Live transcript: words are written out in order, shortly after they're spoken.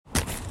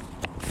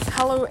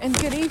hello and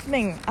good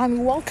evening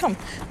and welcome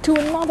to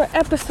another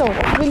episode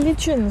of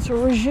Religions,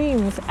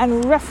 Regimes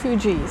and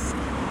Refugees,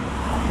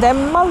 the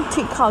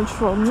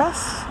multicultural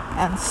mess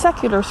and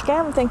secular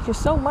scam. Thank you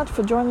so much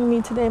for joining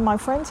me today, my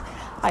friends.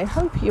 I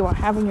hope you are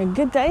having a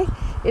good day.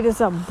 It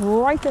is a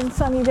bright and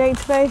sunny day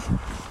today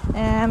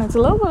and it's a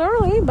little bit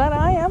early, but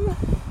I am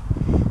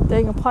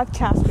doing a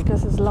podcast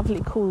because it's a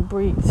lovely cool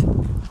breeze.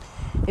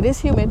 It is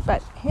humid,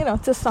 but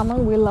it's a summer.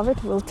 We love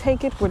it. We'll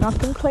take it. We're not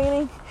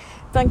complaining.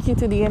 Thank you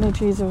to the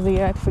energies of the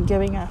earth for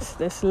giving us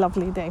this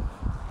lovely day.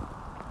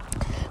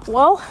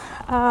 Well,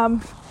 I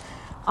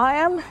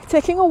am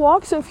taking a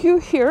walk, so if you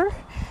hear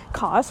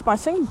cars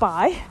passing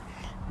by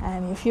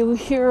and if you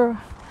hear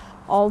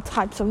all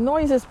types of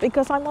noises,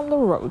 because I'm on the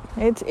road,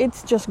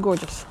 it's just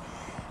gorgeous.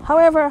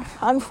 However,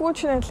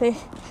 unfortunately,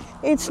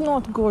 it's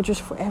not gorgeous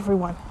for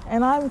everyone,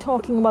 and I'm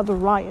talking about the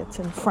riots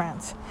in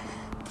France.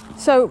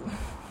 So,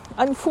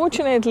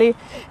 unfortunately,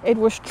 it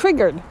was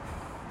triggered,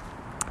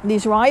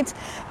 these riots,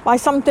 by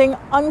something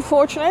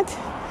unfortunate,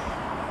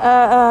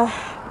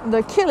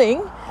 the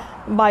killing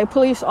by a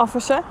police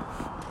officer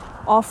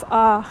of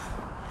a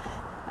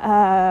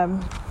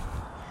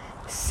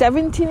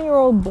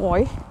 17-year-old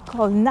boy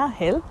called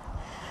Nahil,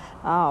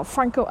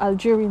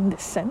 Franco-Algerian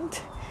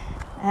descent,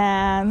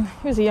 and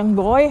he was a young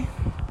boy,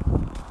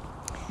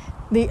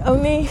 the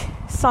only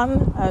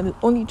son,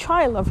 only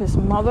child of his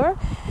mother.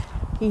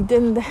 He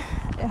didn't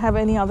have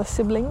any other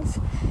siblings,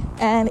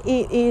 and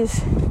it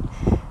is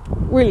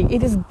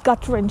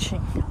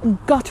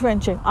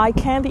gut-wrenching. I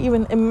can't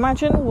even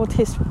imagine what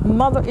his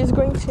mother is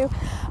going through.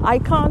 I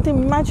can't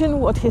imagine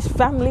what his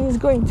family is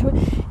going through.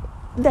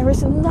 There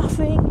is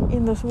nothing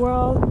in this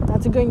world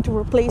that's going to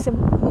replace him.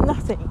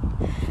 Nothing.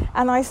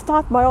 And I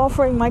start by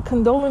offering my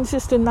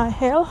condolences to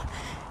Nahel,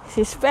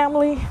 his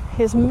family,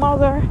 his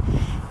mother,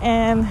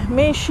 and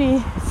may she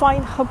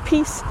find her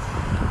peace.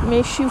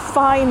 May she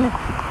find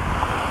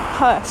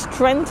her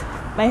strength.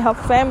 May her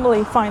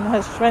family find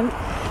her strength.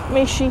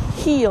 May she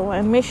heal,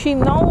 and may she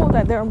know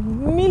that there are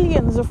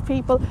millions of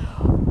people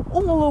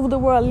all over the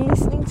world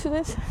listening to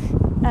this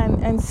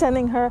and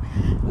sending her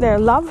their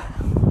love,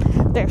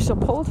 their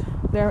support,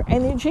 their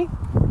energy.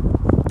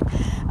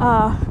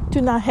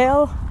 To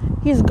Nahel,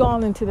 he's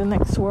gone into the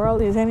next world.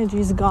 His energy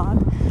is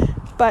gone.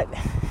 But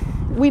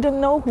we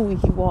don't know who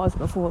he was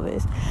before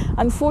this.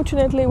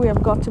 Unfortunately, we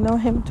have got to know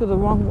him to the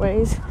wrong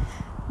ways.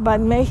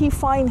 But may he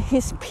find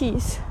his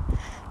peace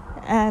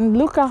and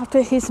look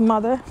after his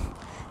mother,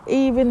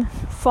 even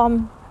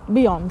from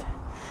beyond,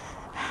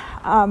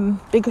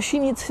 because she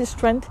needs his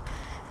strength.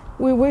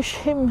 We wish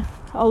him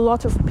a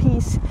lot of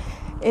peace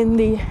in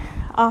the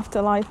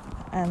afterlife,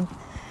 and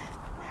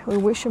we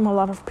wish him a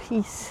lot of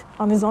peace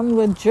on his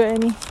onward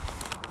journey,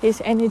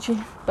 his energy.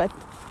 But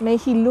may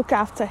he look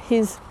after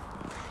his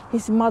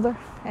mother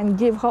and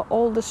give her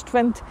all the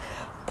strength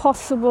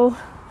possible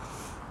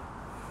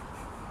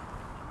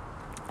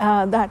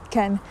that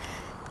can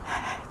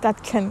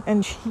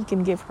and he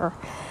can give her.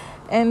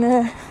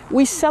 And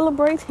we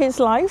celebrate his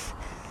life,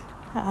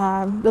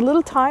 the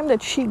little time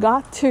that she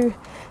got to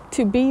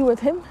be with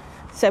him,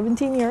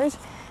 17 years.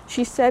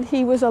 She said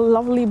he was a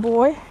lovely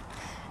boy,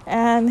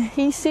 and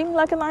he seemed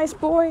like a nice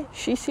boy.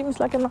 She seems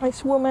like a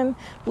nice woman.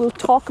 We'll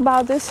talk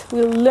about this.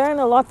 We'll learn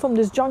a lot from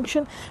this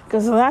junction,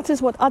 because that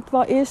is what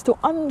Atwa is, to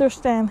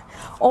understand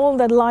all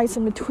that lies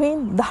in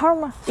between.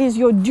 Dharma is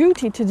your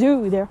duty to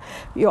do there,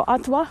 your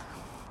Atwa.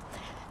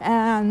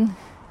 And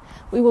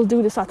we will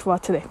do this Atwa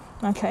today,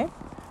 okay?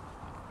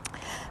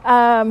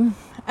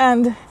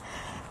 And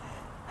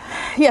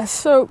yes,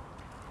 so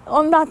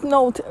on that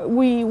note,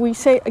 we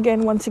say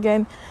once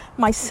again,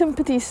 my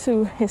sympathies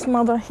to his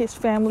mother, his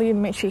family,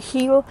 and may she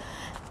heal,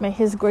 may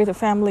his greater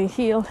family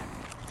heal,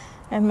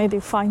 and may they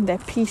find their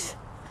peace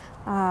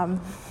and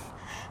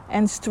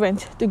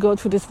strength to go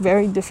through this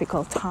very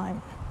difficult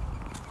time.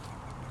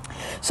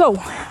 So,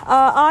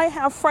 I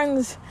have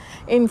friends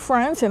in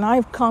France, and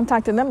I've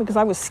contacted them because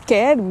I was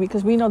scared,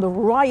 because we know the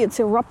riots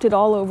erupted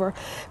all over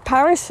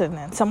Paris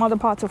and some other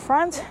parts of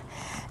France.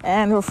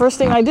 And the first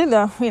thing I did,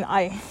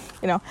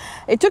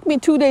 it took me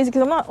 2 days,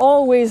 because I'm not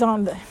always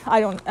on the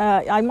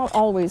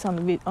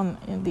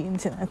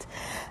internet.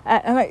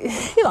 And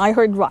I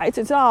heard riots.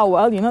 It's there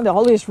are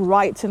always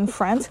riots in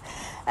France.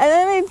 And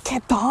then it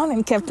kept on,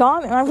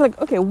 and I was like,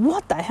 okay,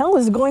 what the hell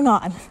is going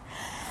on?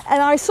 And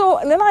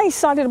then I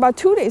started about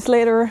 2 days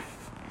later.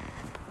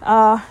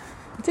 I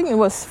think it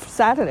was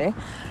Saturday,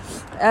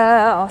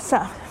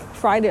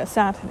 Friday or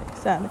Saturday.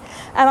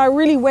 And I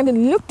really went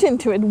and looked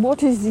into it.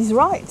 What is these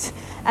riots?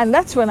 And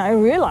that's when I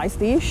realized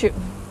the issue.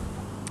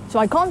 So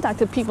I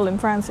contacted people in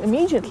France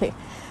immediately.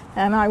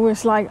 And I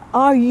was like,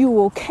 are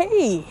you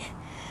okay?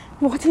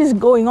 What is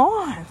going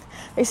on?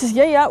 They says,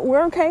 yeah,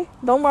 we're okay.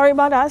 Don't worry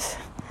about us.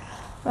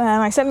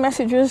 And I sent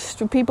messages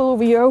to people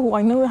over here who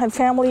I knew had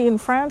family in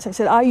France. I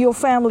said, are your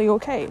family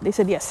okay? They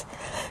said, yes,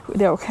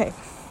 they're okay.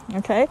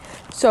 Okay,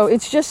 so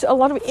it's just a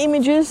lot of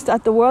images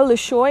that the world is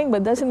showing,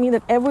 but doesn't mean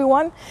that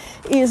everyone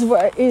is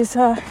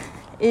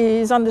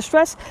under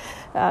stress.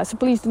 So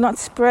please do not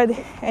spread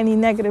any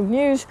negative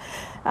news.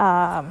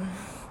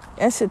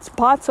 Yes, it's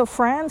parts of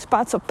France,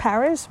 parts of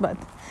Paris, but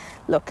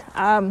look,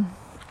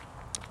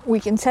 we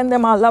can send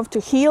them our love to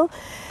heal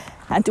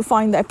and to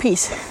find their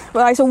peace.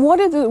 But I said,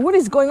 what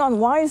is going on?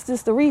 Why is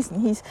this the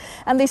reason?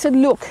 And they said,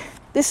 look,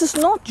 this is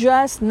not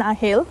just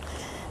Nahil.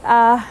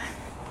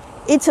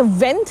 It's a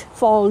vent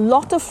for a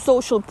lot of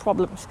social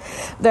problems.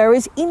 There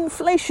is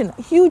inflation,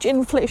 huge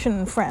inflation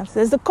in France.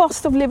 There's the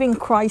cost of living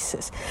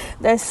crisis.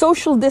 There's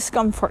social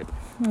discomfort.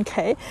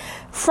 Okay,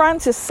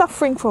 France is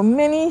suffering for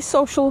many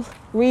social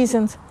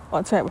reasons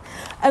whatsoever,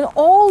 and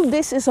all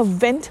this is a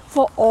vent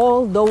for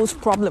all those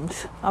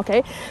problems.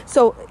 Okay,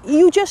 so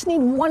you just need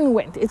one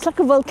vent. It's like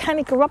a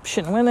volcanic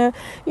eruption when the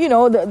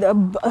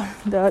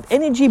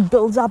energy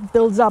builds up,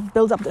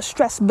 the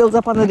stress builds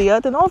up under the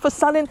earth, and all of a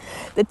sudden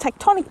the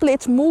tectonic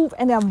plates move,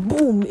 and then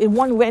boom, in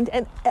one vent,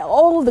 and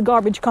all the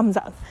garbage comes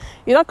out.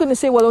 You're not going to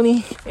say, well,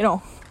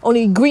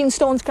 only green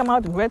stones come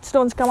out and red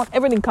stones come out.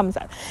 Everything comes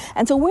out.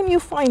 And so when you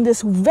find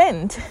this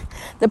vent,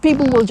 the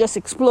people will just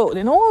explode.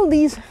 And all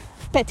these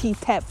petty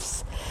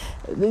thefts,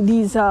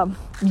 these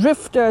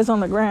drifters on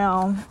the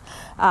ground,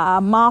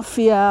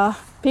 mafia,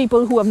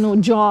 people who have no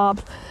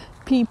job,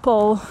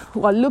 people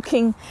who are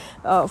looking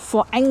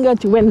for anger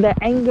to vent their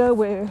anger,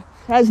 where it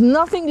has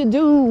nothing to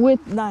do with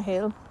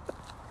Nahil.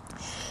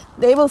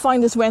 They will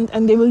find this vent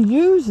and they will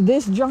use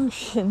this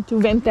junction to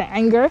vent their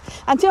anger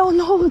and say, oh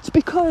no, it's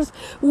because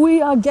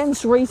we are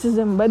against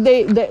racism. But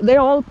they're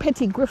all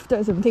petty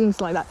grifters and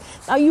things like that.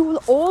 Now you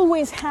will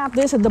always have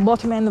this at the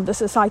bottom end of the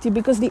society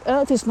because the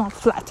earth is not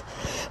flat.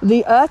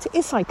 The earth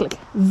is cyclic.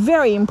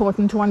 Very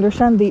important to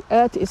understand, the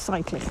earth is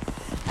cyclic.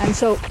 And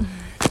so,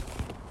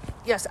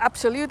 yes,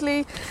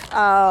 absolutely,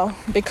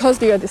 because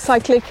the earth is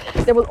cyclic,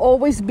 there will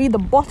always be the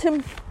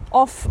bottom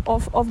of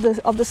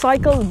the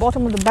cycle, the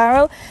bottom of the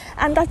barrel,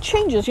 and that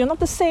changes. You're not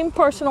the same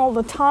person all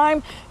the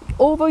time.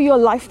 Over your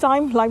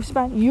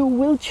lifespan, you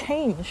will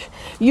change,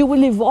 you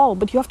will evolve,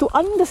 but you have to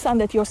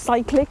understand that you're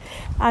cyclic,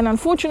 and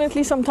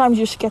unfortunately sometimes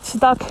you get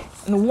stuck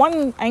in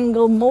one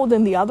angle more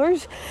than the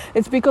others.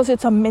 It's because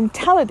it's a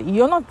mentality.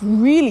 You're not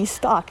really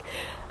stuck,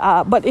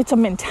 but it's a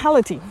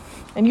mentality.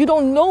 And you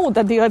don't know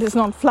that the earth is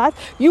not flat.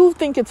 You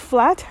think it's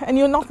flat and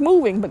you're not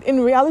moving. But in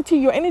reality,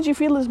 your energy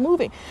field is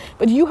moving.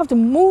 But you have to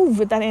move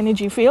with that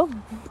energy field.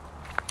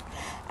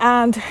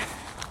 And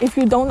if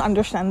you don't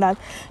understand that,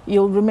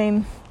 you'll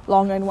remain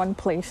longer in one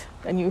place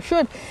than you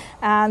should.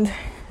 And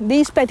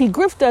these petty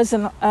grifters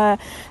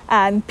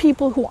and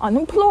people who are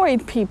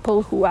unemployed,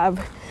 people who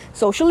have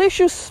social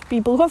issues,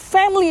 people who have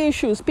family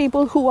issues,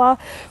 people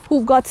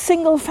who've got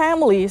single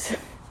families,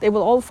 they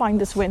will all find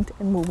this vent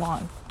and move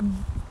on.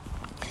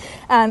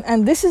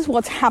 And this is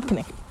what's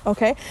happening,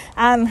 okay?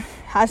 And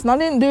has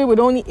nothing to do with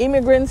only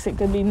immigrants. It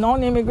could be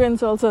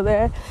non-immigrants also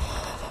there.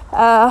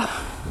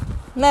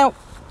 Now,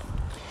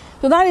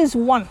 so that is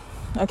one,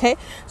 okay?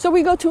 So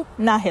we go to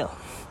Nahil.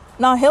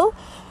 Nahil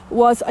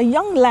was a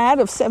young lad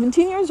of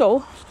 17 years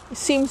old.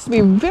 Seems to be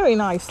a very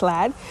nice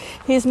lad.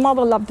 His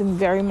mother loved him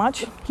very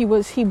much. He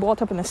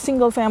brought up in a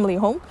single family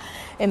home,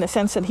 in the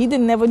sense that he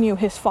never knew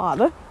his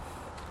father.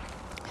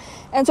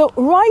 And so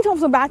right off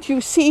the bat,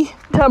 you see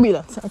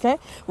turbulence, okay?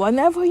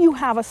 Whenever you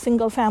have a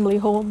single family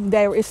home,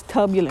 there is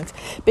turbulence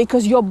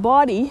because your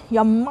body,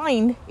 your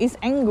mind is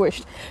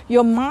anguished.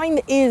 Your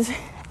mind is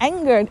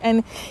angered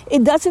and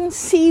it doesn't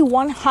see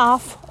one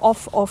half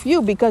of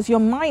you because your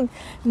mind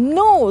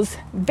knows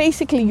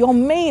basically you're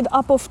made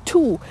up of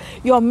two.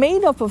 You're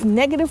made up of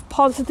negative,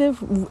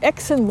 positive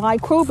X and Y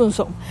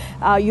chromosome.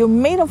 You're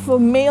made up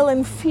of male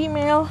and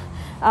female,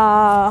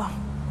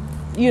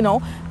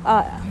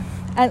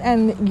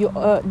 and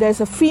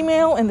there's a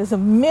female and there's a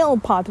male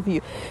part of you.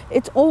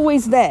 It's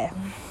always there.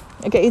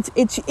 Okay,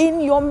 it's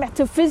in your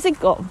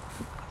metaphysical.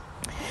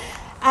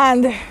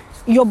 And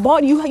your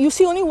body, you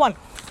see only one.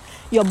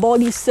 Your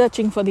body is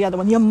searching for the other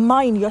one. Your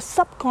mind, your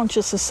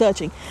subconscious is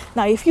searching.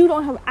 Now, if you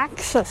don't have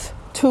access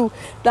to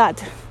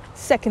that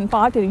second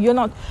part, and you're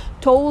not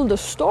told the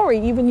story,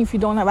 even if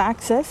you don't have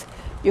access,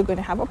 you're going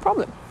to have a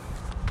problem.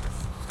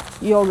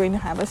 You're going to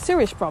have a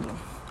serious problem.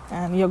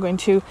 And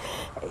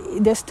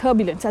there's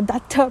turbulence, and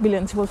that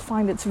turbulence will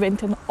find its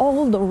vent in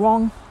all the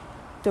wrong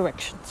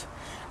directions.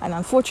 And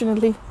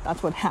unfortunately,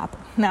 that's what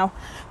happened. Now,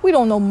 we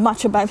don't know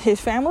much about his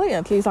family,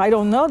 at least I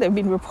don't know. There have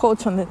been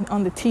reports on the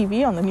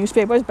TV, on the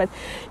newspapers, but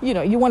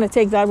you want to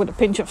take that with a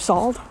pinch of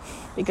salt,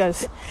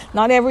 because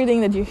not everything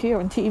that you hear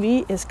on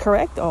TV is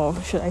correct, or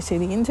should I say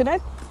the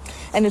internet,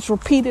 and it's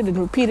repeated and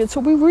repeated.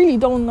 So we really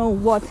don't know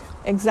what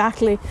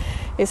exactly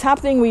is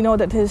happening. We know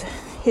that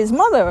his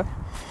mother,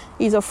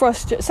 he's a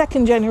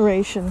second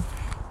generation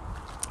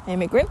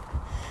immigrant,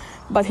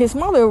 but his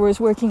mother was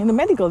working in the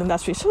medical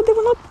industry. So they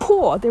were not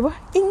poor, they were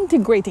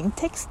integrating. It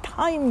takes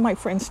time, my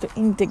friends, to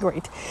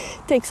integrate.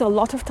 It takes a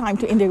lot of time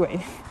to integrate.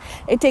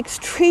 It takes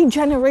 3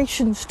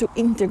 generations to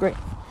integrate.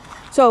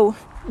 So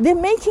they're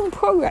making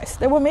progress.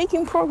 They were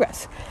making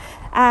progress.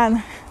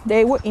 And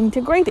they were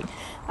integrating.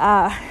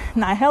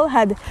 Nahil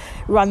had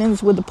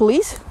run-ins with the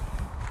police.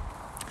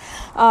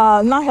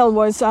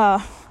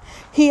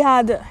 He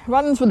had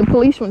run-ins with the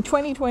police from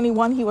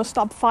 2021. He was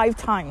stopped 5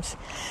 times.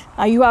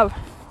 You have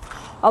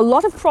a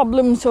lot of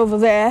problems over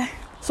there,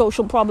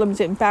 social problems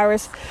in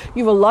Paris.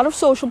 You have a lot of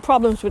social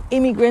problems with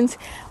immigrants,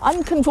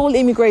 uncontrolled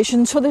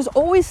immigration. So there's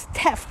always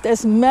theft,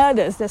 there's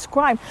murders, there's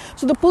crime.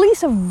 So the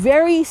police are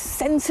very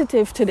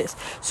sensitive to this.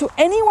 So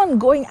anyone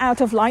going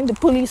out of line, the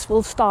police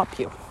will stop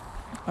you.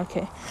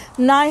 Okay.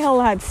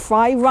 Nigel had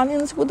 5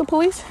 run-ins with the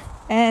police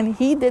and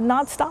he did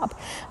not stop.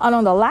 And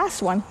on the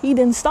last one, he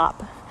didn't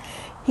stop.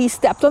 He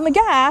stepped on the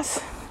gas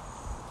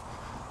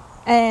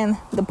and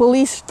the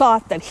police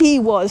thought that he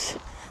was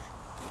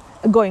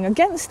going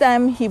against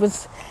them.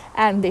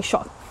 And they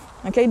shot.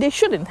 Okay, they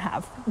shouldn't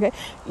have. Okay,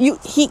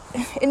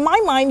 in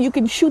my mind, you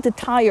can shoot a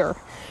tire,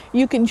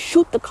 you can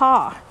shoot the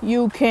car,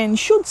 you can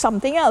shoot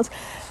something else,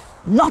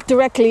 not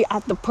directly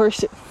at the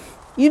person.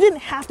 You didn't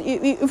have to.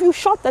 If you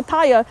shot the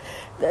tire,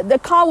 the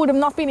car would have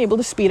not been able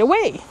to speed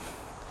away.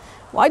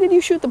 Why did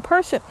you shoot the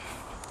person?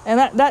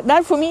 And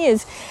that for me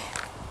is,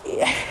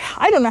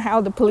 I don't know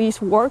how the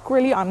police work.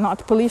 Really, I'm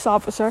not a police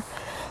officer.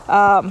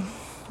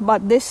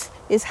 But this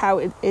is how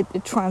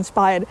it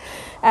transpired.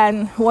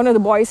 And one of the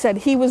boys said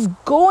he was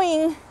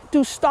going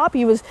to stop.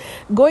 He was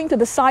going to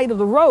the side of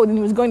the road and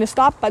he was going to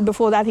stop. But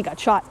before that, he got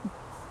shot.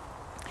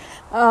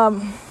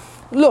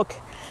 Look,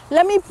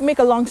 let me make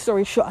a long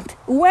story short.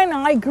 When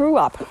I grew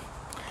up,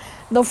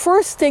 the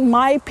first thing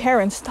my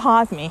parents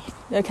taught me,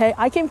 okay,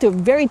 I came to a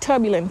very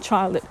turbulent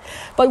childhood.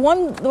 But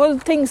one of the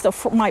things that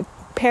my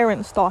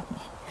parents taught me,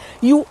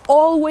 you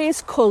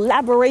always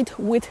collaborate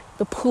with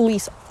the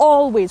police.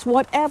 Always.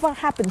 Whatever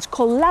happens,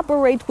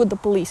 collaborate with the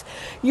police.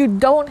 You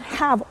don't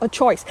have a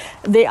choice.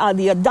 They are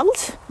the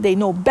adults. They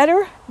know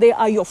better. They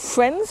are your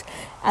friends.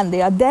 And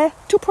they are there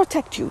to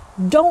protect you.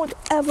 Don't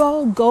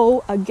ever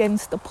go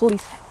against the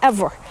police.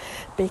 Ever.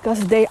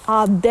 Because they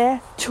are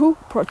there to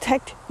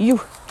protect you.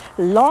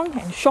 Long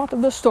and short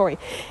of the story.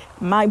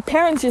 My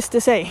parents used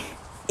to say,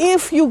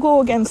 if you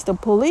go against the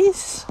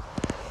police,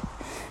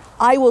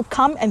 I will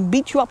come and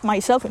beat you up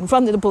myself in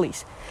front of the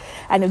police.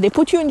 And if they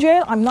put you in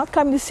jail, I'm not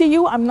coming to see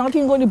you. I'm not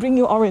even going to bring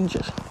you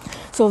oranges.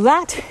 So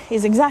that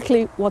is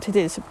exactly what it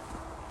is.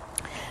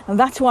 And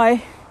that's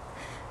why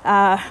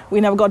we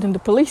never got into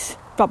police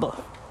trouble.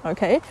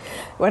 Okay?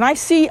 When I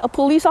see a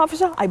police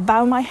officer, I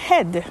bow my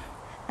head.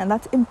 And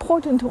that's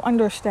important to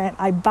understand.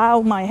 I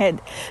bow my head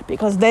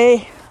because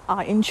they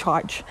are in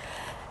charge.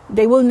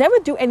 They will never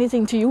do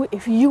anything to you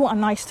if you are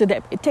nice to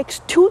them. It takes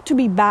 2 to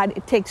be bad.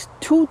 It takes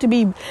 2 to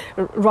be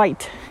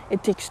right.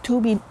 It takes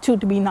 2 to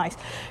be nice.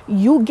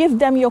 You give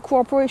them your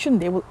cooperation,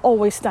 they will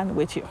always stand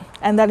with you.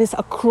 And that is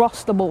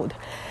across the board.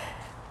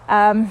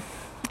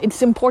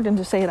 It's important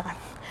to say that.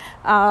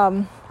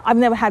 I've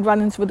never had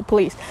run-ins with the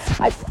police.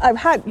 I've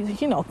had,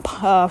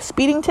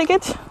 speeding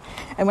tickets.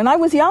 And when I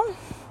was young,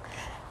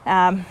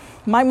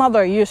 my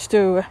mother used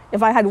to,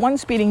 if I had one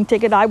speeding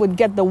ticket, I would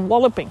get the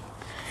walloping.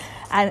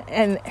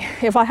 And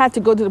if I had to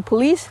go to the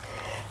police,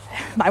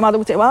 my mother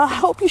would say, well, I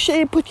hope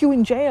they put you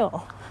in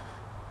jail.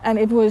 And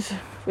it was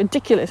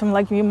ridiculous. I'm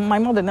like, my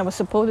mother never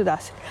supported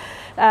us.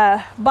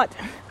 But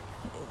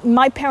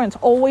my parents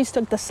always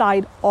took the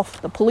side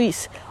of the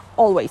police.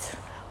 Always.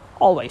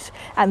 Always.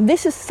 And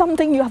this is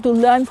something you have to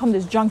learn from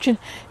this junction.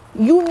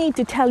 You need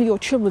to tell your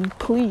children,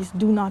 please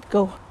do not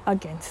go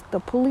against the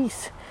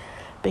police.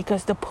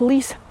 Because the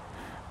police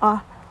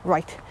are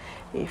right.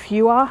 If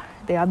you are,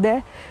 they are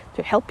there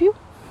to help you.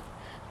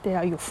 They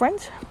are your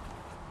friends.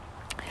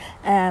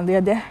 And they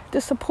are there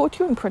to support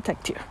you and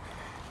protect you.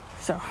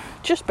 So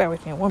just bear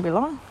with me, it won't be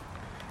long.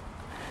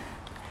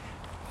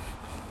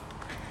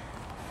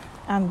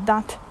 And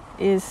that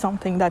is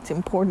something that's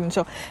important.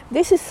 So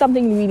this is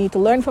something we need to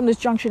learn from this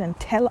junction and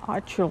tell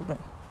our children.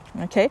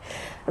 Okay?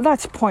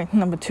 That's point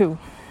number 2.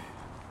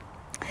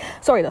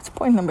 Sorry, that's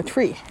point number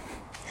 3.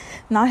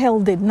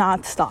 Nahel did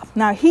not stop.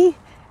 Now he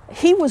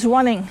was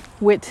running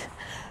with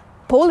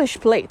Polish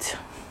plates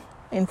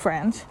in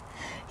France.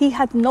 He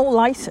had no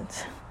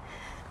license.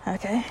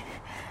 Okay?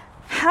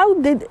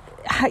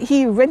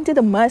 He rented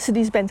a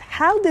Mercedes-Benz.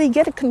 How did he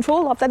get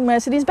control of that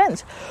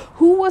Mercedes-Benz?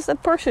 Who was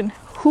that person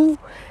who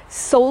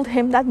sold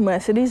him that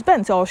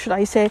Mercedes-Benz? Or should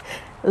I say,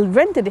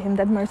 rented him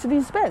that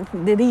Mercedes-Benz?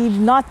 Did he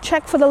not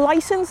check for the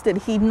license? Did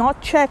he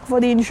not check for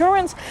the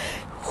insurance?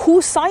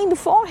 Who signed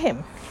for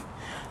him?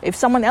 If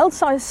someone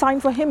else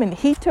signed for him and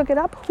he took it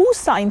up, who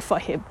signed for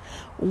him?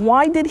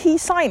 Why did he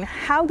sign?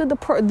 How did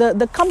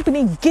the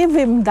company give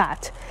him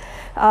that?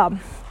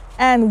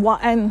 And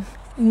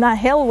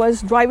Nahel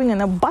was driving in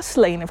a bus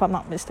lane, if I'm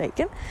not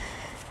mistaken.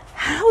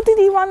 How did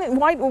he run it?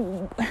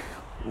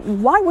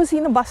 Why was he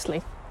in a bus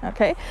lane?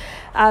 Okay.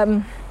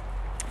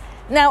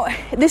 Now,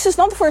 this is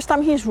not the first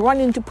time he's run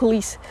into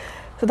police.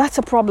 So that's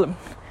a problem.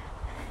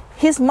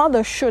 His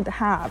mother should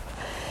have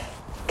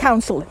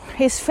counseled him.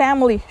 His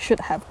family should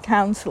have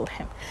counseled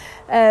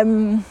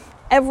him.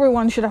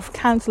 Everyone should have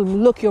counseled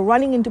him. Look, you're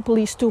running into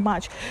police too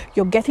much.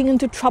 You're getting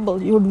into trouble.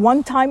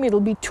 One time it'll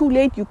be too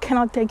late. You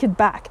cannot take it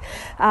back.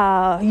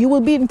 You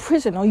will be in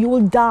prison or you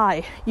will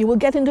die. You will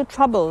get into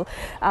trouble.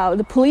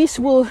 The police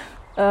will,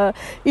 the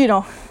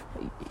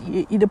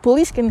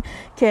police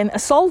can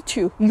assault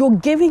you. You're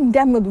giving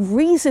them a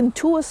reason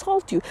to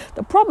assault you.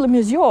 The problem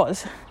is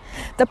yours.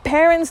 The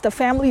parents, the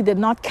family did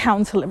not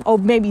counsel him. Or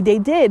maybe they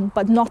did,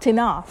 but not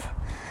enough.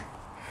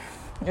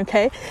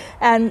 Okay?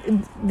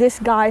 And this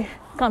guy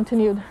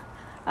continued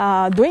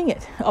doing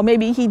it. Or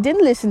maybe he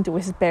didn't listen to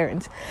his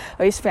parents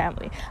or his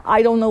family.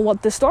 I don't know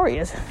what the story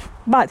is.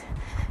 But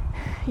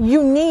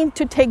you need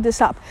to take this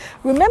up.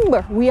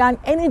 Remember, we are an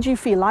energy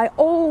field. I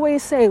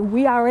always say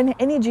we are an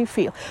energy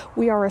field.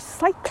 We are a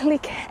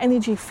cyclic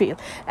energy field.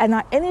 And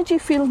our energy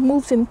field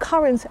moves in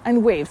currents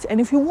and waves. And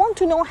if you want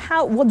to know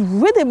what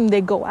rhythm they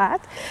go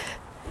at,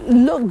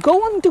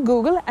 go on to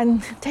Google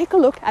and take a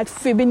look at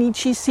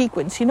Fibonacci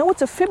sequence. You know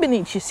what's a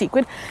Fibonacci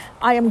sequence?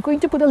 I am going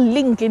to put a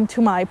link into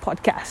my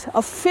podcast.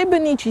 A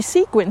Fibonacci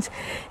sequence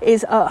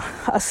is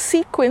a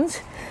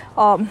sequence,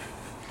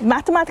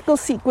 mathematical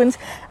sequence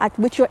at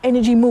which your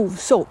energy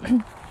moves. So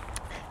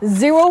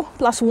 0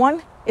 plus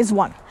 1 is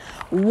 1.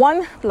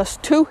 1 plus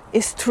 2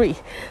 is 3.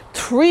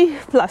 3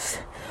 plus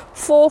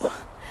 4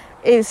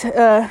 is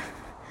 1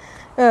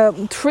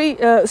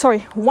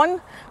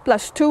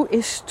 plus 2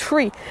 is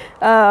 3.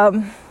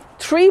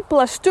 3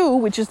 plus 2,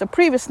 which is the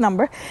previous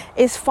number,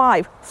 is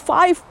 5.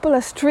 5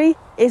 plus 3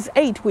 is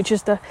 8, which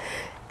is the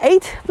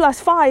 8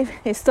 plus 5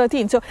 is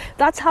 13. So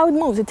that's how it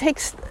moves. It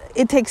takes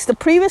the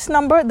previous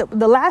number,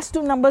 the last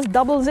two numbers,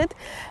 doubles it,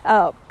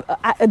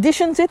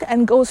 additions it,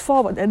 and goes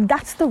forward. And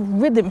that's the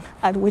rhythm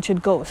at which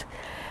it goes.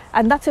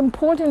 And that's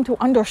important to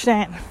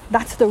understand.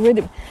 That's the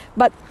rhythm.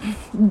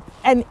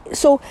 And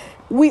so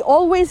we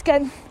always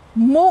get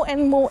more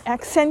and more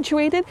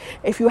accentuated.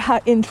 If you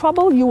are in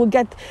trouble, you will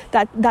get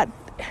that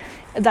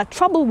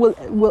trouble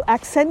will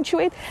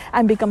accentuate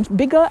and becomes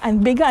bigger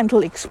and bigger until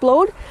it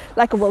explode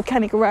like a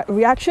volcanic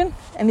reaction.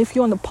 And if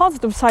you're on the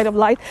positive side of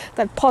life,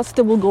 that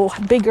positive will go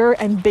bigger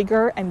and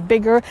bigger and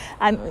bigger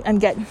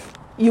and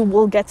you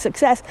will get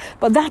success.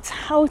 But that's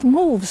how it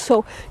moves.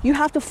 So you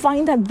have to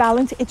find that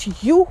balance.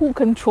 It's you who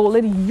control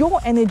it, your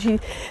energy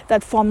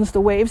that forms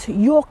the waves,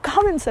 your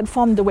currents that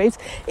form the waves.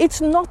 It's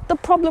not the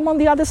problem on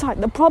the other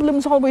side. The problem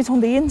is always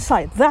on the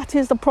inside. That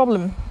is the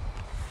problem.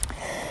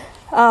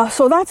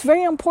 So that's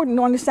very important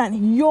to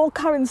understand. Your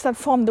currents that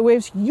form the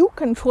waves, you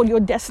control your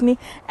destiny,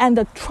 and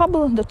the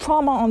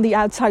trauma on the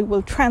outside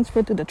will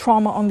transfer to the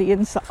trauma on the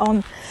inside.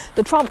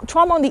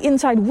 Trauma on the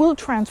inside will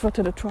transfer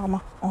to the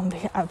trauma on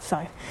the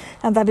outside,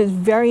 and that is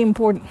very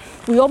important.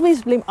 We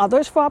always blame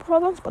others for our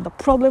problems, but the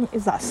problem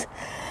is us,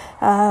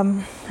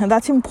 and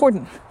that's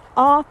important.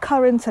 Our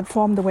currents that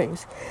form the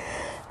waves.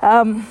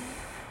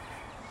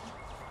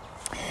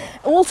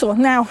 Also,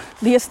 now,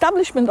 the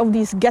establishment of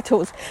these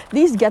ghettos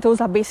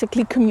are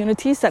basically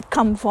communities that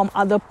come from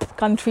other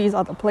countries,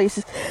 other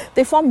places.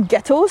 They form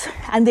ghettos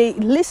and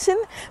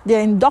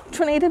they're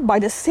indoctrinated by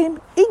the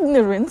same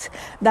ignorance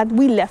that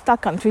we left our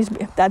countries,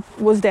 that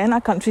was there in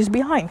our countries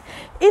behind.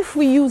 If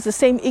we use the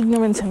same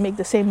ignorance and make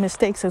the same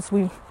mistakes as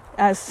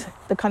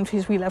the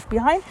countries we left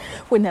behind,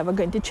 we're never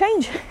going to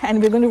change,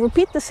 and we're going to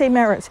repeat the same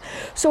errors.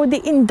 So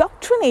they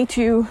indoctrinate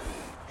you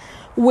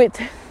with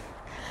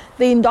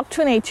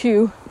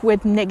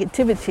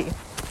negativity,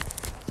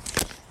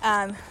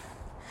 and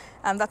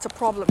that's a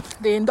problem.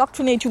 They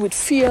indoctrinate you with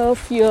fear,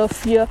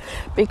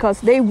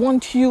 because they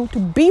want you to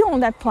be on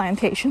that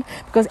plantation,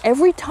 because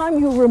every time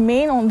you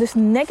remain on this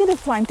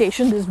negative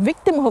plantation, this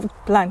victim of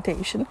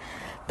plantation,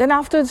 then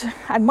afterwards,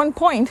 at one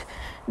point,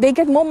 they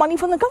get more money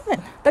from the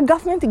government. The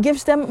government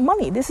gives them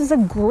money. This is a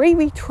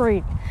gravy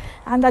train,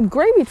 and that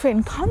gravy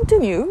train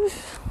continues.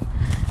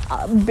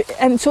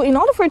 And so in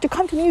order for it to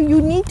continue, you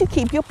need to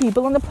keep your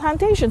people on the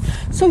plantation.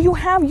 So you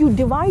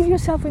divide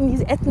yourself in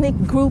these ethnic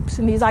groups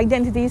and these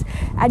identities,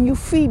 and you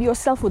feed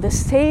yourself with the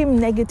same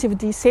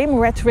negativity, same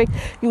rhetoric.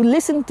 You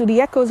listen to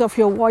the echoes of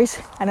your voice,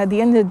 and at the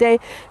end of the day,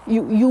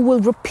 you will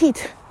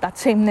repeat that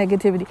same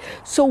negativity.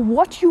 So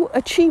what you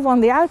achieve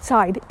on the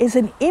outside is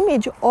an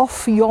image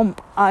of your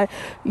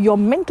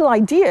mental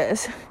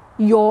ideas,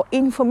 your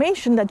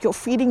information that you're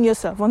feeding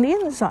yourself on the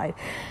inside.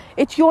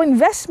 It's your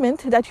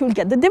investment that you'll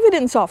get the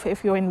dividends of.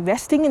 If you're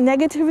investing in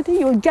negativity,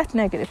 you'll get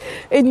negative.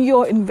 If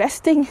you're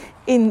investing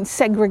in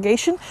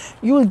segregation,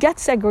 you'll get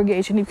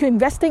segregation. If you're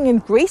investing in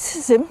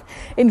racism,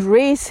 in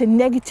race, in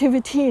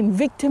negativity, in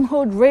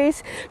victimhood,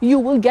 race, you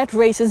will get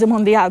racism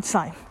on the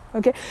outside.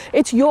 Okay?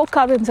 It's your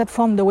currents that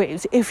form the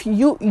waves. If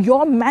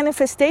your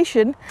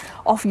manifestation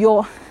of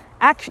your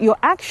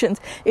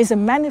actions is a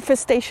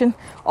manifestation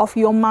of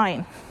your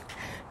mind.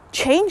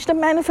 Change the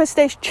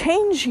manifestation,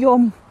 change your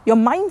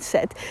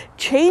mindset,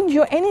 change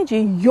your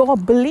energy, your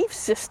belief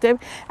system,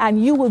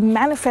 and you will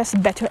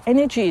manifest better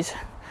energies.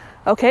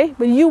 Okay?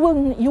 But you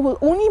will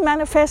only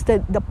manifest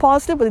the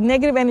positive or the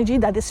negative energy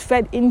that is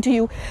fed into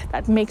you,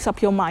 that makes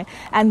up your mind.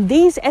 And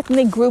these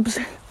ethnic groups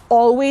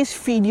always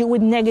feed you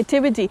with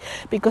negativity,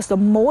 because the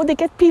more they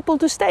get people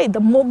to stay, the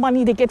more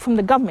money they get from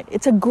the government.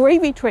 It's a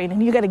gravy train,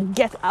 and you got to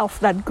get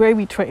off that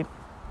gravy train.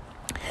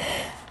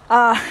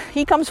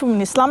 He comes from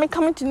an Islamic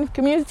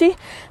community.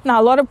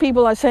 Now, a lot of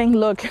people are saying,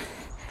 look,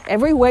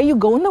 everywhere you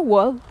go in the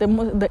world,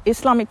 the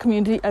Islamic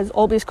community is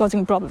always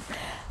causing problems.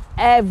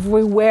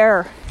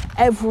 Everywhere.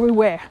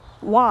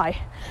 Why?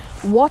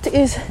 What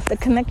is the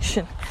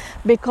connection?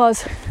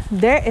 Because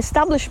their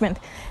establishment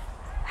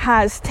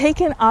has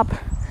taken up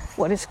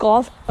what is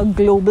called a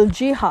global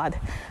jihad.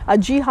 A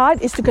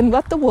jihad is to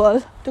convert the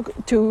world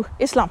to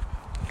Islam.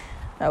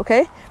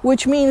 Okay,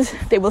 which means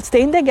they will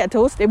stay in their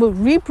ghettos, they will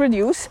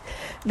reproduce,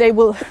 they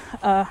will.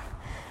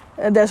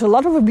 There's a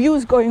lot of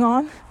abuse going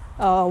on,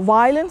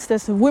 violence.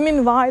 There's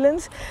women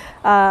violence,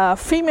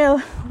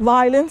 female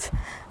violence,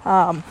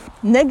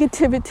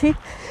 negativity,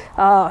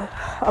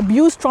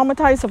 abuse,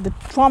 traumatize of the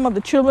trauma of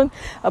the children,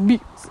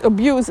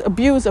 abuse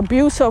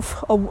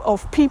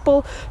of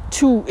people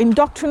to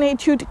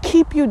indoctrinate you, to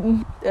keep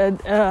you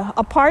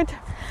apart,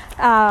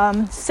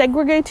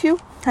 segregate you.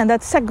 And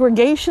that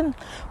segregation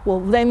will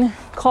then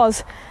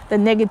cause the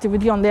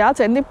negativity on the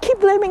outside. And they keep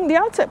blaming the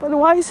outside. But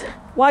why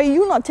are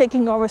you not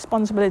taking our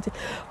responsibility?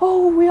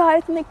 Oh, we are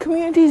ethnic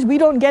communities. We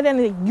don't get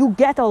anything. You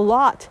get a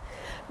lot.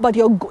 But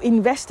you're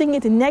investing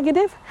it in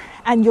negative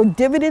and your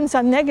dividends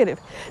are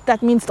negative.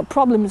 That means the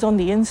problem is on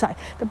the inside.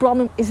 The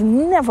problem is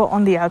never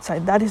on the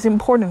outside. That is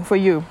important for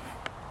you.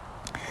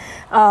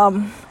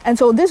 And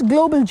so this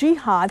global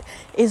jihad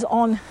is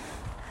on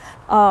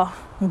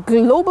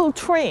global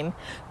train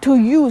to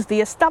use,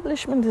 the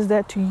establishment is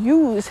there to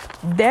use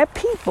their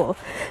people,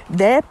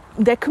 their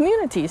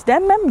communities, their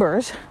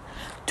members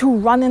to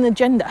run an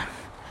agenda,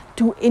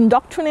 to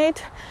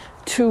indoctrinate,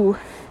 to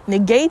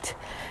negate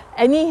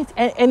any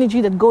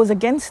energy that goes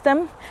against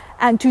them,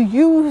 and to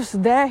use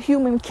their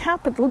human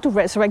capital to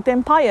resurrect the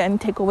empire and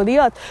take over the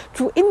earth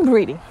through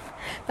inbreeding.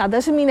 Now, it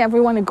doesn't mean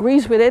everyone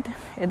agrees with it.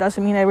 It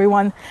doesn't mean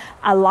everyone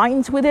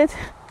aligns with it.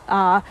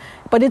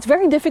 But it's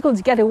very difficult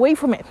to get away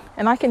from it.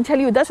 And I can tell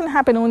you, it doesn't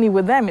happen only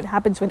with them. It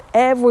happens with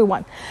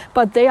everyone.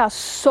 But they are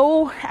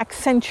so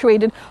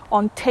accentuated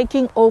on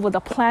taking over the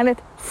planet,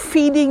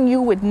 feeding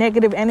you with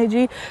negative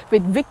energy,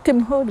 with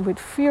victimhood, with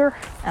fear.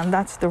 And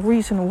that's the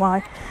reason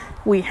why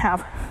we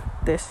have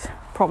this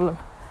problem.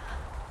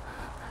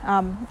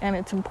 And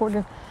it's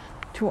important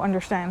to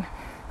understand.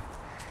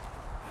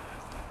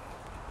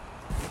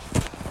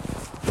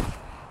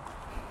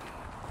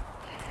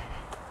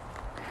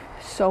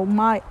 So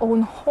my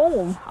own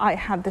home, I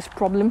had this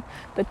problem.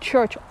 The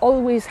church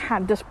always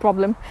had this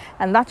problem.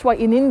 And that's why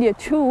in India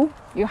too,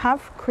 you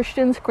have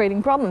Christians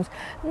creating problems.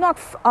 Not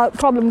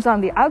problems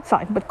on the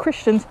outside, but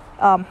Christians,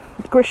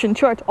 Christian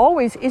church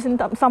always isn't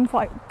some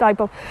type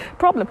of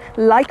problem.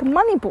 Like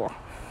Manipur.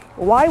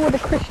 Why were the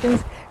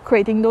Christians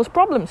creating those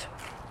problems?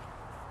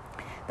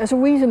 There's a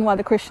reason why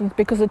the Christians,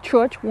 because the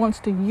church wants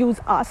to use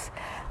us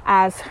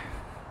as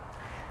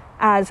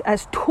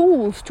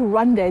tools to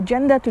run their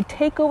agenda, to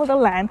take over the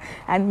land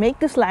and make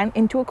this land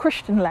into a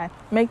Christian land,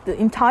 make the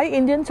entire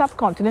Indian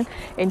subcontinent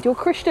into a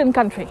Christian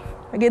country.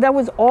 Okay, that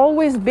was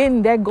always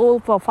been their goal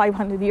for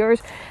 500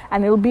 years,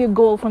 and it'll be a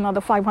goal for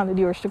another 500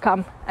 years to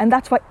come. And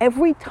that's why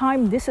every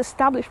time this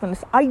establishment,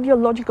 this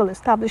ideological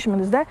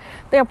establishment is there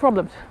are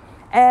problems.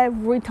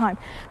 Every time,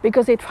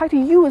 because they try to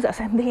use us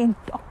and they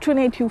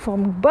indoctrinate you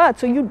from birth,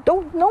 so you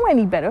don't know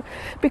any better,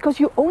 because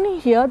you only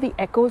hear the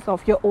echoes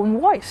of your own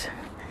voice.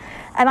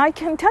 And I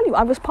can tell you,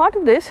 I was part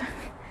of this,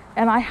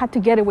 and I had to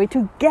get away.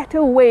 To get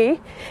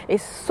away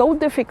is so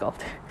difficult,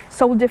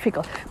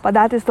 but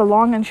that is the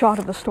long and short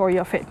of the story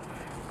of it.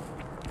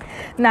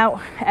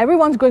 Now,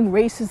 everyone's going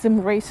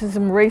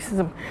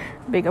racism.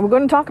 Big. We're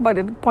going to talk about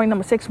it. Point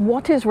number 6.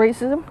 What is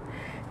racism?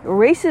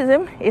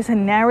 Racism is a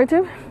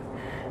narrative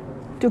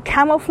to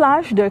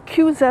camouflage the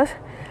accuser's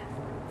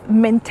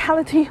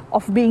mentality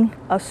of being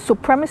a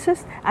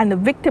supremacist and a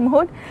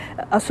victimhood,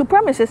 a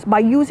supremacist, by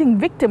using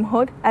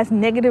victimhood as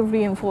negative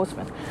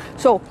reinforcement.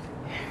 So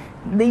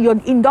you're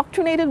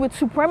indoctrinated with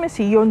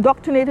supremacy. You're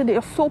indoctrinated,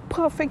 you're so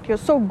perfect, you're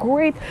so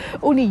great,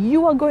 only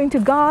you are going to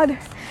God.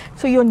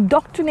 So you're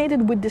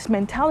indoctrinated with this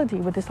mentality,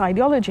 with this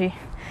ideology.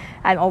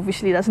 And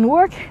obviously it doesn't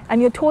work.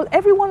 And you're told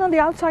everyone on the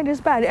outside is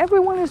bad.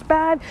 Everyone is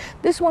bad.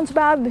 This one's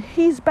bad.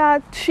 He's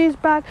bad. She's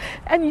bad.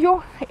 And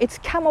it's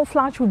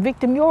camouflaged with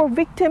victim. You're a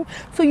victim.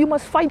 So you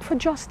must fight for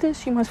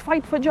justice. You must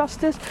fight for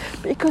justice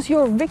because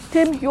you're a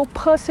victim. You're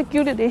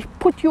persecuted. They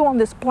put you on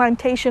this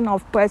plantation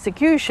of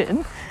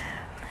persecution.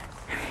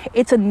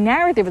 It's a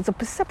narrative. It's a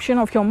perception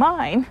of your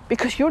mind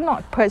because you're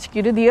not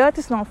persecuted. The earth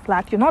is not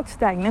flat. You're not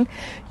stagnant.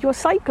 You're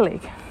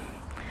cyclic.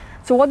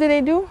 So what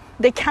do?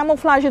 They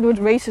camouflage it with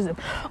racism.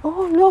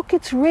 Oh, look,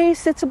 it's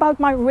race. It's about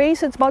my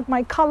race. It's about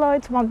my color.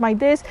 It's about my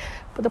this.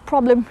 But the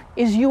problem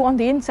is you on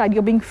the inside.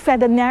 You're being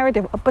fed a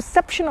narrative, a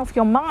perception of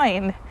your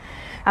mind.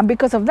 And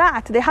because of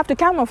that, they have to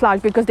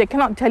camouflage because they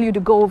cannot tell you to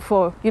go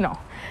for,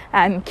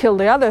 and kill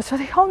the others. So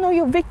they, oh no,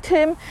 you're a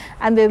victim.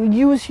 And they'll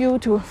use you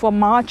for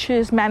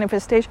marches,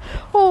 manifestation.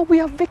 Oh,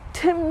 we are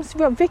victims.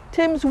 We are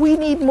victims. We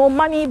need more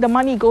money. The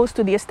money goes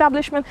to the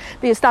establishment.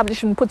 The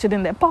establishment puts it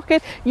in their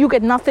pocket. You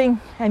get nothing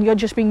and you're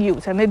just being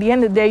used. And at the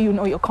end of the day,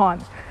 you're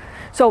con.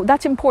 So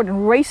that's important.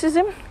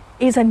 Racism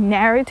is a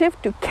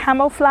narrative to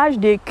camouflage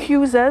the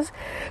accuser's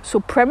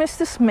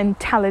supremacist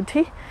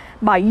mentality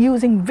by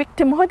using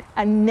victimhood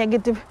and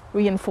negative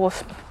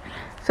reinforcement.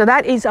 So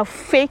that is a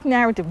fake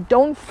narrative.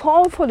 Don't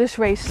fall for this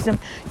racism.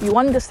 You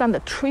understand the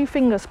 3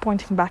 fingers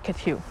pointing back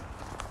at you.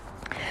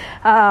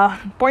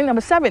 Point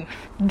number 7,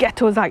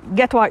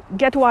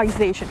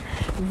 ghettoization.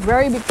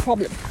 very big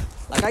problem.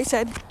 Like I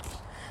said,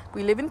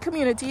 we live in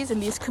communities,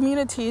 and these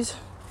communities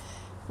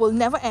will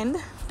never end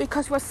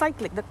because we're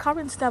cyclic. The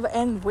currents never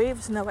end,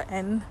 waves never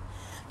end,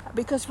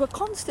 because we're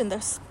constant.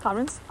 The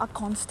currents are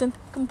constant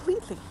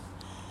completely.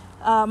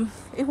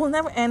 It will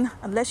never end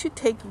unless you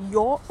take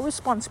your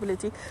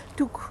responsibility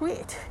to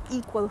create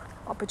equal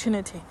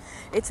opportunity.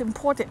 It's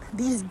important.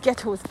 These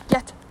ghettos,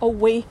 get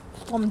away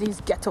from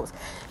these ghettos.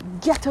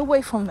 Get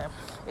away from them.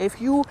 If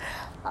you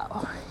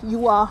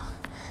are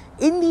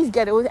in these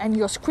ghettos and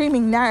you're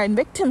screaming now in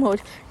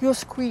victimhood, you're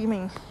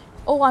screaming,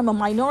 oh, I'm a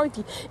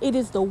minority. It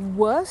is the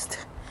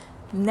worst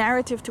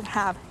narrative to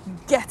have.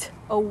 Get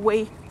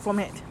away from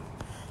it.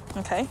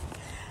 Okay?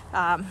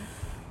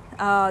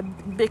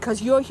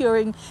 Because you're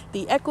hearing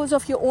the echoes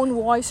of your own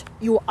voice,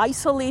 you're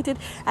isolated,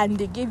 and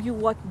they give you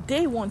what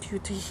they want you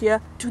to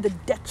hear to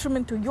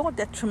your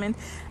detriment,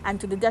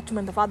 and to the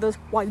detriment of others,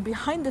 while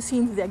behind the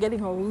scenes they're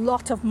getting a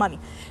lot of money.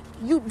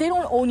 They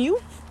don't own you,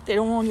 they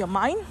don't own your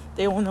mind,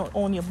 they don't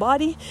own your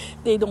body,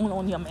 they don't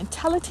own your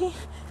mentality.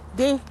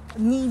 They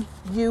need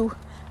you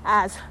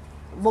as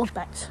vote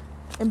banks.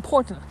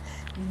 Important.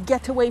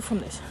 Get away from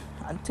this.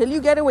 Until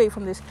you get away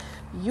from this,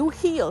 you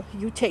heal,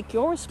 you take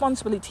your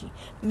responsibility,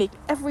 make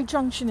every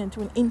junction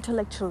into an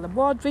intellectual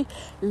laboratory,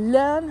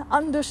 learn,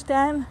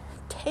 understand,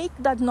 take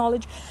that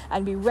knowledge,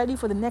 and be ready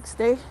for the next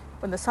day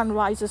when the sun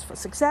rises for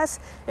success.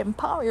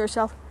 Empower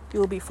yourself,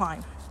 you'll be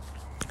fine.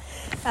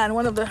 And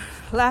one of the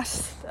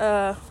last,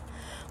 number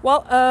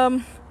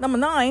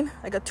 9,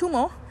 I got 2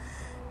 more.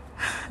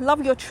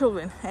 Love your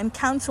children and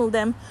counsel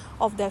them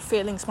of their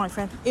failings, my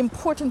friend.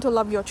 Important to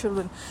love your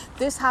children.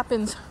 This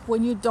happens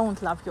when you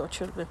don't love your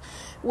children.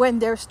 When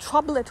there's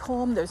trouble at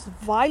home, there's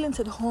violence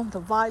at home, the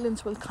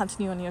violence will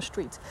continue on your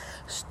streets.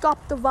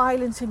 Stop the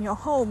violence in your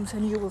homes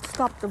and you will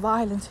stop the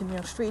violence in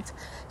your streets.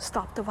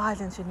 Stop the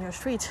violence in your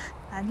streets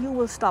and you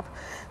will stop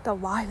the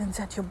violence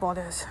at your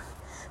borders.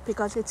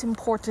 Because it's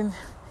important.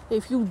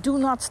 If you do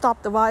not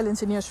stop the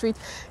violence in your street,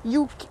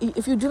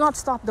 if you do not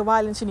stop the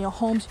violence in your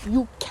homes,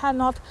 you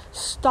cannot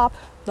stop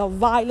the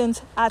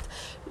violence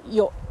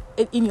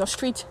in your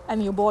streets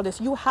and your borders.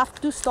 You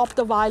have to stop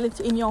the violence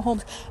in your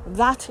homes.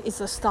 That is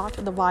the start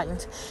of the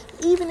violence.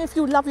 Even if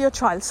you love your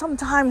child,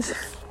 sometimes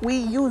we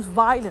use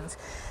violence,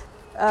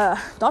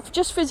 not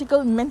just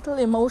physical, mental,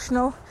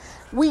 emotional.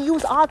 We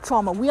use our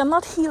trauma. We are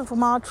not healed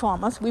from our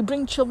traumas. We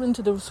bring children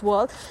to this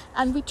world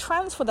and we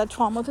transfer that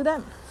trauma to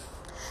them.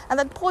 And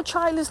that poor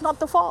child is not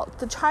the fault.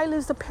 The child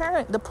is the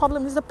parent. The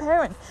problem is the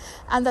parent.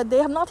 And that they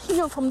have not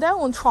healed from their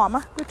own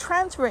trauma. We're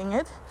transferring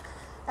it.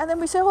 And then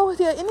we say, oh,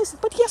 they're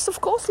innocent. But yes,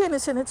 of course they're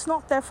innocent. It's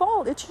not their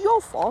fault. It's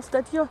your fault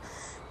that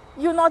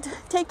you're not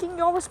taking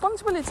your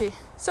responsibility.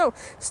 So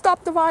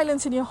stop the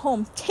violence in your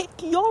home.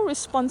 Take your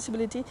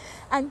responsibility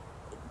and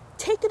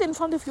take it in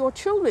front of your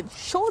children.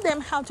 Show them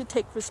how to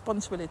take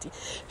responsibility.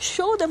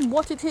 Show them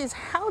what it is.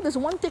 How does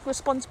one take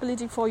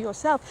responsibility for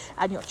yourself?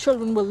 And your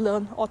children will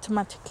learn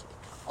automatically.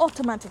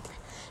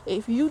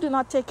 If you do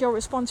not take your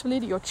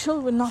responsibility, your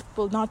children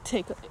will not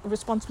take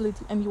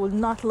responsibility, and you will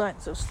not learn.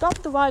 So stop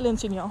the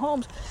violence in your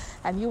homes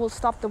and you will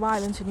stop the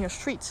violence in your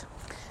streets.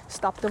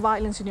 Stop the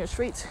violence in your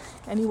streets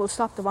and you will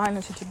stop the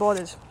violence at your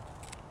borders.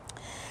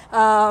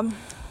 And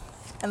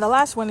the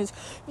last one is,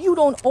 you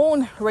don't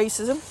own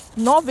racism,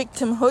 nor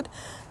victimhood,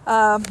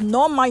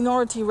 nor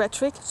minority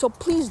rhetoric, so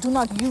please do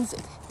not use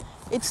it.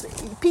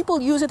 People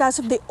use it as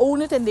if they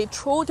own it and they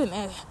throw it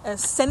and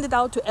send it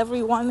out to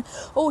everyone.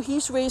 Oh,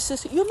 he's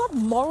racist. You're not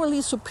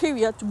morally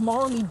superior to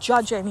morally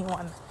judge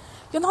anyone.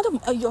 You're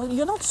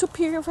not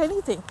superior for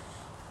anything.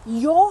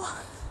 Your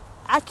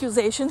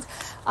accusations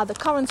are the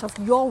currents of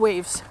your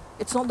waves.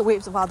 It's not the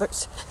waves of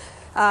others.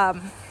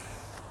 You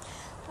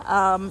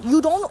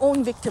don't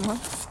own victimhood.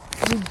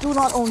 You do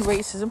not own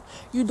racism.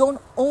 You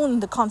don't own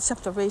the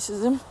concept of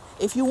racism.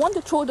 If you want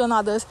to throw it on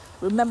others,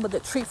 remember the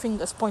 3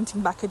 fingers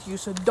pointing back at you.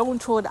 So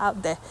don't throw it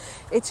out there.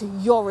 It's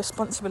your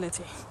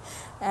responsibility.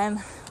 And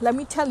let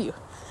me tell you,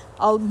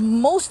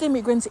 most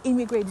immigrants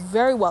immigrate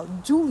very well.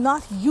 Do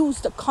not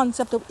use the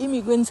concept of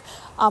immigrants.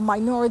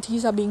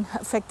 Minorities are being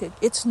affected.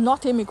 It's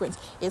not immigrants.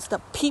 It's the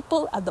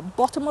people at the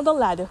bottom of the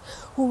ladder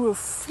who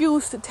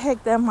refuse to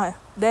take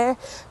their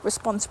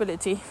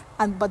responsibility,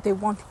 but they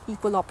want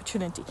equal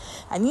opportunity.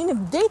 And even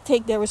if they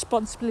take their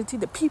responsibility,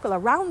 the people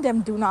around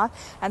them do not.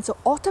 And so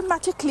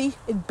automatically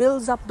it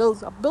builds up,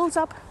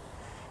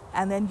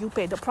 and then you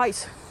pay the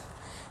price.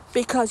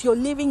 Because you're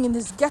living in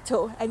this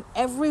ghetto and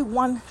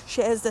everyone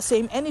shares the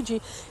same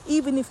energy,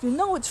 even if you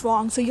know it's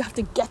wrong. So you have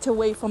to get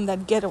away from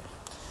that ghetto.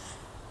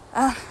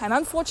 And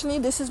unfortunately,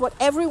 this is what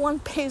everyone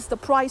pays the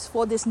price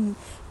for, this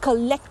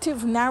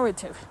collective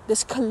narrative,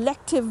 this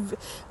collective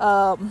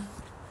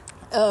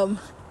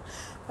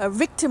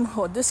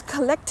victimhood, this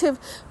collective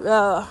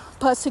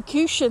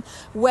persecution.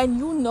 When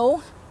you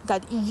know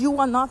that you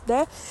are not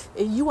there,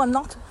 you are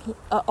not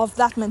of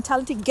that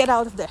mentality, get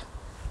out of there.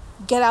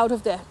 Get out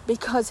of there,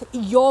 because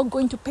you're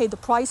going to pay the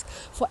price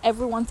for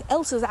everyone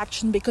else's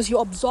action, because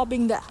you're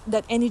absorbing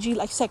that energy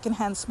like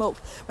secondhand smoke.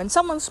 When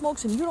someone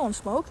smokes and you don't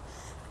smoke,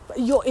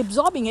 you're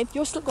absorbing it,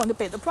 you're still going to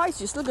pay the price.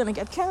 You're still going to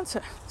get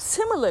cancer.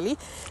 Similarly,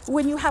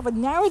 when you have a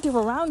narrative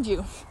around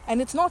you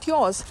and it's not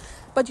yours,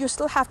 but you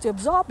still have to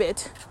absorb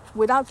it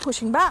without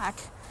pushing back,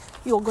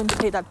 you're going to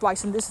pay that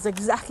price. And this is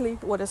exactly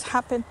what has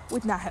happened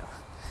with Nahel.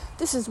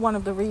 This is one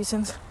of the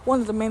reasons,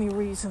 one of the many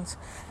reasons.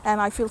 And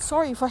I feel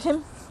sorry for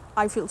him.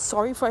 I feel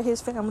sorry for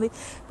his family,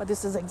 but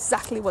this is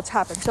exactly what's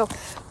happened. So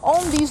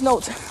on these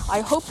notes,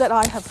 I hope that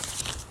I have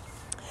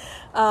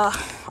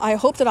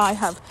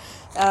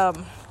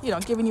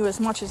given you as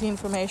much as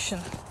information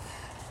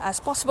as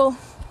possible.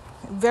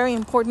 Very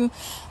important.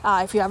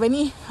 If you have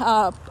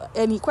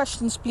any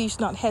questions, please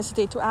not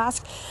hesitate to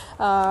ask.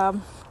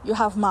 You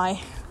have my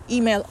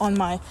email on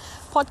my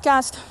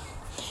podcast.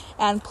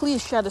 And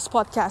please share this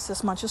podcast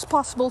as much as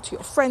possible to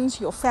your friends,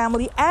 your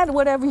family, and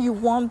whatever you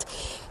want.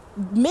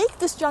 Make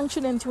this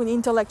junction into an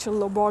intellectual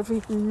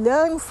laboratory.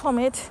 Learn from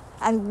it,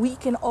 and we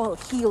can all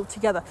heal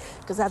together.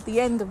 Because at the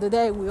end of the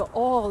day, we are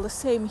all the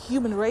same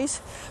human race.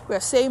 We are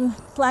the same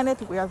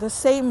planet. We are a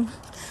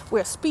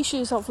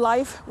species of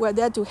life. We're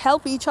there to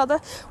help each other.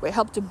 We're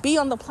helped to be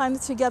on the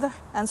planet together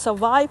and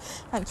survive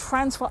and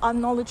transfer our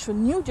knowledge to a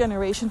new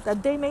generation,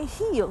 that they may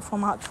heal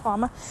from our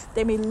trauma.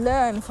 They may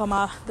learn from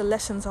the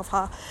lessons of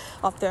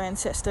their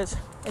ancestors.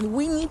 And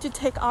we need to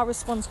take our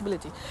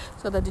responsibility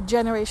so that the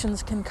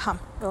generations can come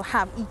will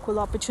have equal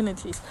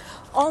opportunities.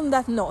 On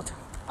that note,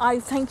 I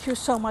thank you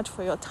so much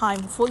for your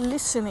time, for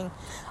listening.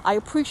 I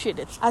appreciate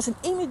it. As an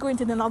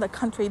immigrant in another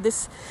country,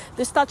 this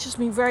touches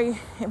me very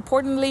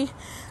importantly.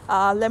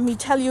 Let me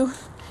tell you,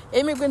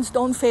 immigrants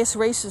don't face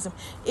racism.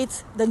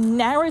 It's the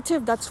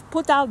narrative that's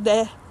put out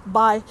there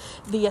by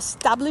the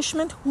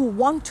establishment who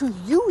want to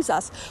use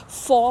us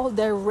for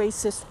their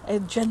racist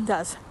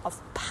agendas of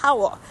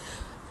power.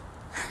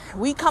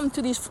 We come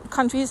to these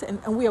countries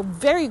and we are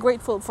very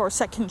grateful for a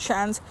second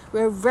chance.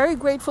 We're very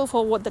grateful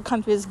for what the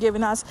country has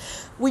given us.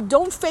 We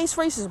don't face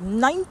racism.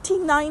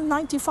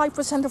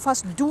 95% of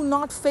us do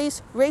not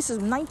face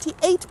racism.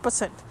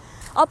 98%.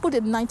 I'll put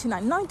it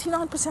 99.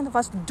 99% of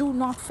us do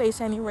not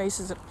face any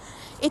racism.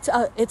 It's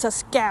a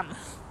scam.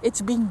 It's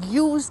being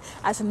used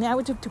as a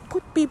narrative to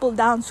put people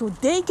down so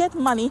they get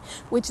money,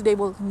 which they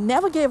will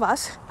never give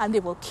us, and they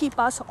will keep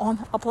us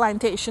on a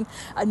plantation,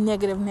 a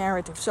negative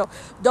narrative. So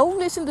don't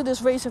listen to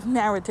this racist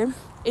narrative.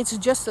 It's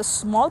just a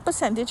small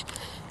percentage.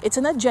 It's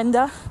an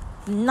agenda.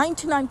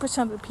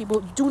 99% of the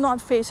people do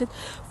not face it.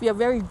 We are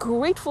very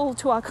grateful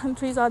to our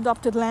countries, our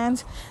adopted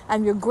lands,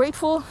 and we're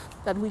grateful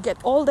that we get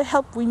all the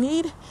help we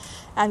need,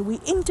 and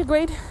we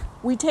integrate.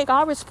 We take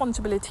our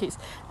responsibilities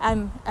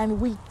and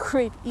we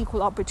create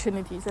equal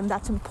opportunities, and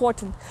that's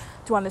important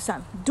to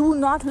understand. Do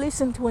not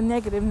listen to a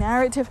negative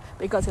narrative,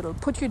 because it'll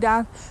put you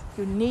down.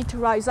 You need to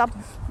rise up.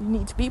 You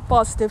need to be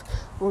positive.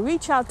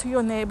 Reach out to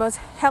your neighbors,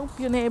 help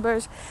your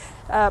neighbors,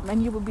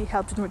 and you will be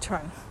helped in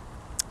return.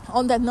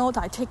 On that note,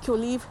 I take your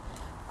leave.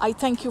 I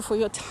thank you for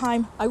your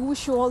time. I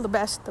wish you all the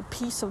best, the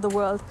peace of the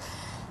world,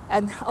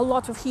 and a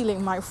lot of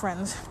healing, my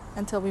friends.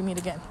 Until we meet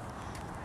again.